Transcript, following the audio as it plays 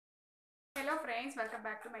Hello friends, welcome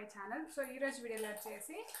back to my channel. So ఈరోజు వీడియోలో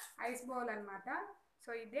వచ్చేసి ఐస్ బౌల్ అనమాట. సో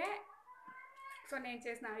ఇదే నేను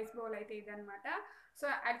చేసిన ఐస్ బౌల్ అయితే ఇదనమాట. సో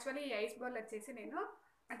యాక్చువల్లీ ఈ ఐస్ బౌల్ వచ్చేసి నేను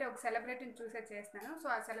ఒక సెలబ్రిటీని చూసే చేస్తున్నాను. సో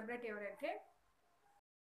ఆ సెలబ్రిటీ ఎవరంటే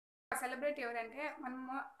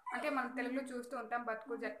మనం తెలుగులో చూస్తూ ఉంటాం,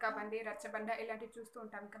 బతుకు జట్కా బండి, రచ్చబండ ఇలాంటివి చూస్తూ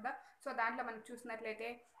ఉంటాం కదా. సో దాంట్లో మనం చూసినట్లయితే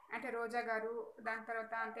రోజా గారు, దాని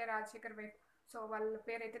తర్వాత రాజశేఖర్ వైఫ్, సో వాళ్ళ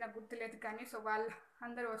పేరు అయితే నాకు గుర్తులేదు కానీ సో వాళ్ళు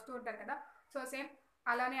అందరూ వస్తూ ఉంటారు కదా. సో సేమ్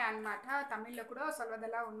అలానే అనమాట. తమిళ్లో కూడా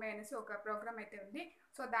సొల్వదలా ఉన్మై అనేసి ఒక ప్రోగ్రామ్ అయితే ఉంది.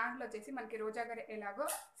 సో దాంట్లో వచ్చేసి మనకి రోజా గారు ఎలాగో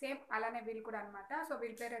సేమ్ అలానే వీళ్ళు కూడా అనమాట. సో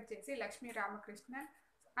వీళ్ళ పేరు వచ్చేసి లక్ష్మీ రామకృష్ణన్.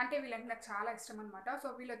 వీళ్ళంటే నాకు చాలా ఇష్టం అనమాట. సో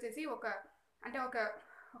వీళ్ళు వచ్చేసి ఒక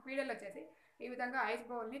వీడియోలో వచ్చేసి ఈ విధంగా ఐస్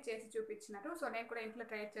బౌల్ని చేసి చూపించినారు. సో నేను కూడా ఇంట్లో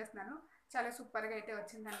ట్రై చేస్తున్నాను. చాలా సూపర్గా అయితే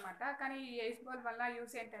వచ్చిందనమాట. కానీ ఈ ఐస్ బౌల్ వల్ల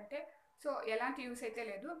యూస్ ఏంటంటే సో ఎలాంటి యూస్ అయితే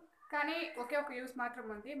లేదు, కానీ ఒకే ఒక యూస్ మాత్రం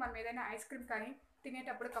ఉంది. మనం ఏదైనా ఐస్ క్రీమ్ కానీ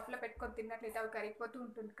తినేటప్పుడు కప్పులో పెట్టుకొని తిన్నట్లయితే అవి కరిగిపోతూ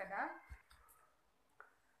ఉంటుంది కదా.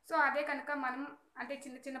 సో అదే కనుక మనం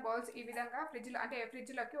చిన్న చిన్న బౌల్స్ ఈ విధంగా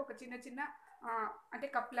ఫ్రిడ్జ్లోకి ఒక చిన్న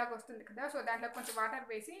కప్ లాగా వస్తుంది కదా. సో దాంట్లో కొంచెం వాటర్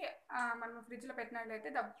వేసి మనం ఫ్రిడ్జ్లో పెట్టినట్లయితే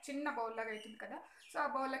చిన్న బౌల్ లాగా అవుతుంది కదా. సో ఆ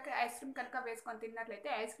బౌల్లోకి ఐస్ క్రీమ్ కనుక వేసుకొని తిన్నట్లయితే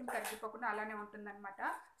ఐస్ క్రీమ్ కరిగిపోకుండా అలానే ఉంటుందన్నమాట.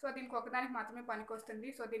 సో దీనికి ఒకదానికి మాత్రమే పనికొస్తుంది.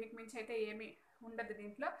 సో దీనికి మించి అయితే ఏమీ ఉండదు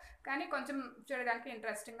దీంట్లో. కానీ కొంచెం చూడడానికి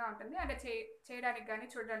ఇంట్రెస్టింగ్గా ఉంటుంది, చేయడానికి కానీ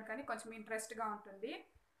చూడడానికి కానీ కొంచెం ఇంట్రెస్ట్గా ఉంటుంది.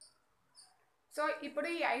 సో ఇప్పుడు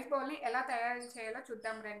ఈ ఐస్ బౌల్ని ఎలా తయారు చేయాలో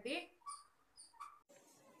చూద్దాం రండి.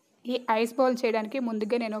 ఈ ఐస్ బౌల్ చేయడానికి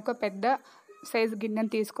ముందుగా నేను ఒక పెద్ద సైజు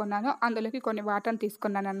గిన్నెను తీసుకున్నాను. అందులోకి కొన్ని వాటర్ని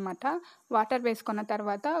తీసుకున్నాను అనమాట. వాటర్ వేసుకున్న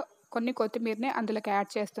తర్వాత కొన్ని కొత్తిమీరని అందులోకి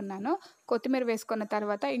యాడ్ చేస్తున్నాను. కొత్తిమీర వేసుకున్న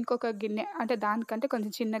తర్వాత ఇంకొక గిన్నె దానికంటే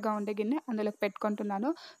కొంచెం చిన్నగా ఉండే గిన్నె అందులోకి పెట్టుకుంటున్నాను.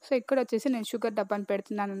 సో ఇక్కడ వచ్చేసి నేను షుగర్ డబ్బాని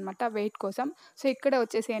పెడుతున్నాను అనమాట వెయిట్ కోసం. సో ఇక్కడ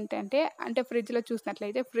వచ్చేసి ఏంటంటే ఫ్రిడ్జ్లో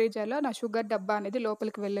చూసినట్లయితే ఫ్రీజర్లో నా షుగర్ డబ్బా అనేది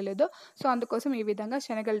లోపలికి వెళ్ళలేదు. సో అందుకోసం ఈ విధంగా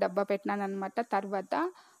శనగల డబ్బా పెట్టినాను అనమాట. తర్వాత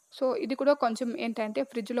సో ఇది కూడా కొంచెం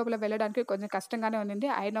ఫ్రిడ్జ్ లోపల వెళ్ళడానికి కొంచెం కష్టంగానే ఉండింది.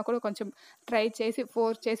 అయినా కూడా కొంచెం ట్రై చేసి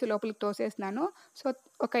ఫోర్స్ చేసి లోపలికి తోసేసినాను. సో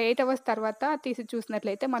ఒక 8 అవర్స్ తర్వాత తీసి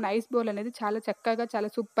చూసినట్లయితే మన ఐస్ బౌల్ అనేది చాలా చక్కగా చాలా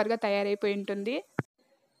సూపర్గా తయారైపోయి ఉంటుంది.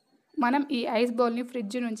 మనం ఈ ఐస్ బౌల్ని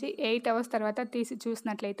ఫ్రిడ్జ్ నుంచి 8 అవర్స్ తర్వాత తీసి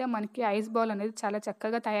చూసినట్లయితే మనకి ఐస్ బౌల్ అనేది చాలా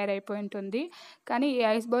చక్కగా తయారైపోయి ఉంటుంది. కానీ ఈ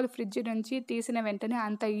ఐస్ బౌల్ ఫ్రిడ్జ్ నుంచి తీసిన వెంటనే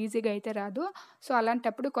అంత ఈజీగా అయితే రాదు. సో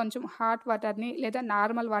అలాంటప్పుడు కొంచెం హాట్ వాటర్ని లేదా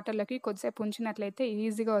నార్మల్ వాటర్లోకి కొద్దిసేపు ఉంచినట్లయితే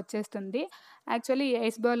ఈజీగా వచ్చేస్తుంది. యాక్చువల్లీ ఈ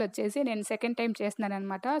ఐస్ బౌల్ వచ్చేసి నేను సెకండ్ టైం చేస్తున్నాను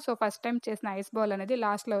అనమాట. సో ఫస్ట్ టైం చేసిన ఐస్ బౌల్ అనేది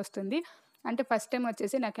లాస్ట్లో వస్తుంది. ఫస్ట్ టైం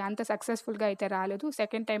వచ్చేసి నాకు అంత సక్సెస్ఫుల్గా అయితే రాలేదు.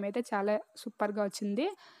 సెకండ్ టైం అయితే చాలా సూపర్గా వచ్చింది.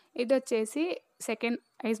 ఇది వచ్చేసి సెకండ్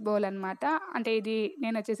ఐస్ బౌల్ అనమాట. ఇది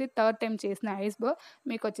నేను వచ్చేసి థర్డ్ టైం చేసిన ఐస్ బౌల్.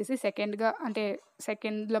 మీకు వచ్చేసి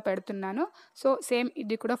సెకండ్లో పెడుతున్నాను. సో సేమ్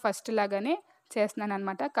ఇది కూడా ఫస్ట్ లాగానే చేస్తున్నాను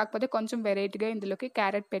అనమాట. కాకపోతే కొంచెం వెరైటీగా ఇందులోకి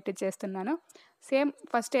క్యారెట్ పెట్టి చేస్తున్నాను. సేమ్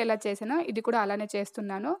ఫస్ట్ ఎలా చేసానో ఇది కూడా అలానే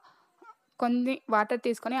చేస్తున్నాను. కొన్ని వాటర్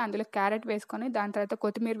తీసుకొని అందులో క్యారెట్ వేసుకొని దాని తర్వాత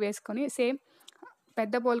కొత్తిమీర వేసుకొని సేమ్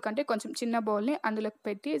పెద్ద బౌల్ కంటే కొంచెం చిన్న బౌల్ని అందులోకి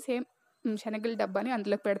పెట్టి సేమ్ శనగల డబ్బాని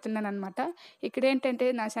అందులోకి పెడుతున్నాను అనమాట. ఇక్కడ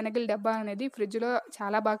నా శనగల డబ్బా అనేది ఫ్రిడ్జ్లో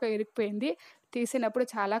చాలా బాగా ఇరిగిపోయింది. తీసినప్పుడు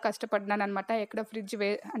చాలా కష్టపడ్డాను అనమాట. ఎక్కడ ఫ్రిడ్జ్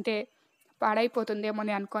పాడైపోతుందేమో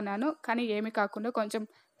అని అనుకున్నాను. కానీ ఏమీ కాకుండా కొంచెం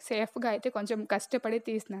సేఫ్గా అయితే కొంచెం కష్టపడి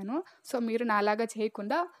తీసినాను. సో మీరు నాలాగా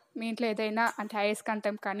చేయకుండా మీ ఇంట్లో ఏదైనా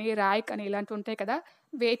అయస్కాంతం కానీ రాయి కానీ ఇలాంటివి ఉంటాయి కదా,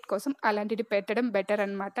 వెయిట్ కోసం అలాంటివి పెట్టడం బెటర్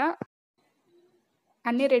అనమాట.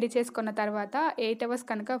 అన్నీ రెడీ చేసుకున్న తర్వాత 8 అవర్స్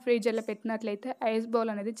కనుక ఫ్రీజర్లో పెట్టినట్లయితే ఐస్ బౌల్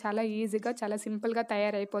అనేది చాలా ఈజీగా చాలా సింపుల్గా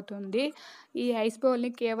తయారైపోతుంది. ఈ ఐస్ బౌల్ని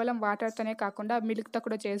కేవలం వాటర్తోనే కాకుండా మిల్క్తో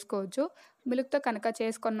కూడా చేసుకోవచ్చు. మిల్క్తో కనుక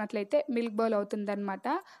చేసుకున్నట్లయితే మిల్క్ బౌల్ అవుతుందన్నమాట.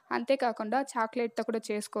 అంతేకాకుండా చాక్లెట్తో కూడా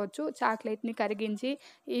చేసుకోవచ్చు. చాక్లెట్ని కరిగించి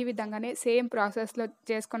ఈ విధంగానే సేమ్ ప్రాసెస్లో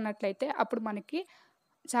చేసుకున్నట్లయితే అప్పుడు మనకి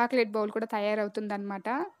చాక్లెట్ బౌల్ కూడా తయారవుతుందన్నమాట.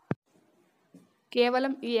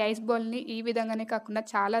 కేవలం ఈ ఐస్ బౌల్ని ఈ విధంగానే కాకుండా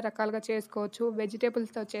చాలా రకాలుగా చేసుకోవచ్చు.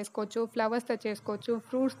 వెజిటేబుల్స్తో చేసుకోవచ్చు, ఫ్లవర్స్తో చేసుకోవచ్చు,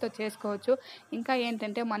 ఫ్రూట్స్తో చేసుకోవచ్చు. ఇంకా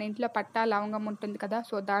మన ఇంట్లో పట్టా లవంగం ఉంటుంది కదా,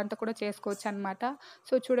 సో దాంతో కూడా చేసుకోవచ్చు అనమాట.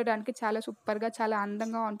 సో చూడడానికి చాలా సూపర్గా చాలా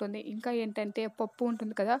అందంగా ఉంటుంది. ఇంకా పప్పు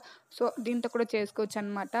ఉంటుంది కదా, సో దీంతో కూడా చేసుకోవచ్చు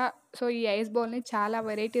అనమాట. సో ఈ ఐస్ బౌల్ని చాలా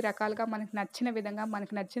వెరైటీ రకాలుగా మనకు నచ్చిన విధంగా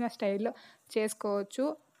మనకు నచ్చిన స్టైల్లో చేసుకోవచ్చు.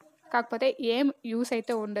 కాకపోతే ఏం యూస్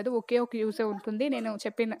అయితే ఉండదు, ఒకే ఒక యూసే ఉంటుంది. నేను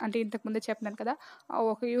ఇంతకుముందే చెప్పినాను కదా,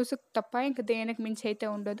 ఒక యూస్ తప్ప ఇంక దేనికి మించి అయితే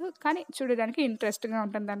ఉండదు. కానీ చూడడానికి ఇంట్రెస్ట్గా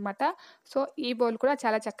ఉంటుందన్నమాట. సో ఈ బౌల్ కూడా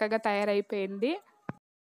చాలా చక్కగా తయారైపోయింది.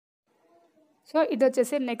 సో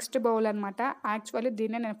ఇదొచ్చేసి నెక్స్ట్ బౌల్ అనమాట. యాక్చువల్లీ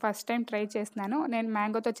దీన్నే నేను ఫస్ట్ టైమ్ ట్రై చేస్తున్నాను. నేను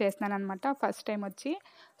మ్యాంగోతో చేస్తున్నాననమాట ఫస్ట్ టైమ్ వచ్చి.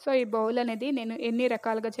 సో ఈ బౌల్ అనేది నేను ఎన్ని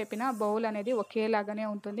రకాలుగా చెప్పినా బౌల్ అనేది ఒకేలాగానే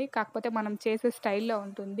ఉంటుంది. కాకపోతే మనం చేసే స్టైల్‌లో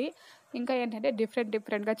ఉంటుంది. ఇంకా ఏంటంటే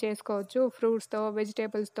డిఫరెంట్‌గా చేసుకోవచ్చు. ఫ్రూట్స్‌తో,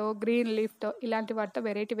 వెజిటబుల్స్‌తో, గ్రీన్ లీఫ్‌తో ఇలాంటి వాటితో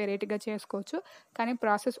వెరైటీగా చేసుకోవచ్చు. కానీ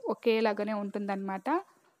ప్రాసెస్ ఒకేలాగానే ఉంటుందనమాట.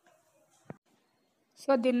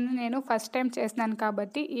 సో దీన్ని నేను ఫస్ట్ టైమ్ చేస్తున్నాను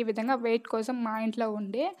కాబట్టి ఈ విధంగా వెయిట్ కోసం మా ఇంట్లో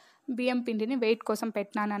ఉండే బియ్యం పిండిని వెయిట్ కోసం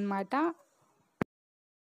పెట్టినాననమాట.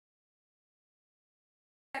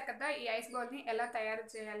 కదా ఈ ఐస్ బౌల్‌ని ఎలా తయారు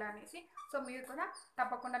చేయాలా అనేసి. సో మీరు కూడా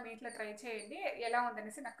తప్పకుండా మీ ఇంట్లో ట్రై చేయండి. ఎలా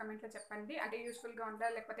ఉందనేసి నాకు కమెంట్‌లో చెప్పండి. అంటే యూజ్‌ఫుల్‌గా ఉందా?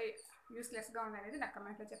 లేకపోతే యూజ్‌లెస్‌గా ఉందా అనేది నాకు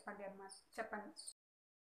కమెంట్‌లో చెప్పండి.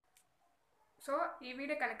 సో ఈ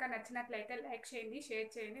వీడియో కనుక నచ్చినట్లయితే లైక్ చేయండి,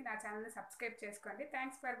 షేర్ చేయండి, నా ఛానల్‌ని సబ్స్క్రైబ్ చేసుకోండి.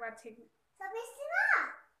 Thanks for watching.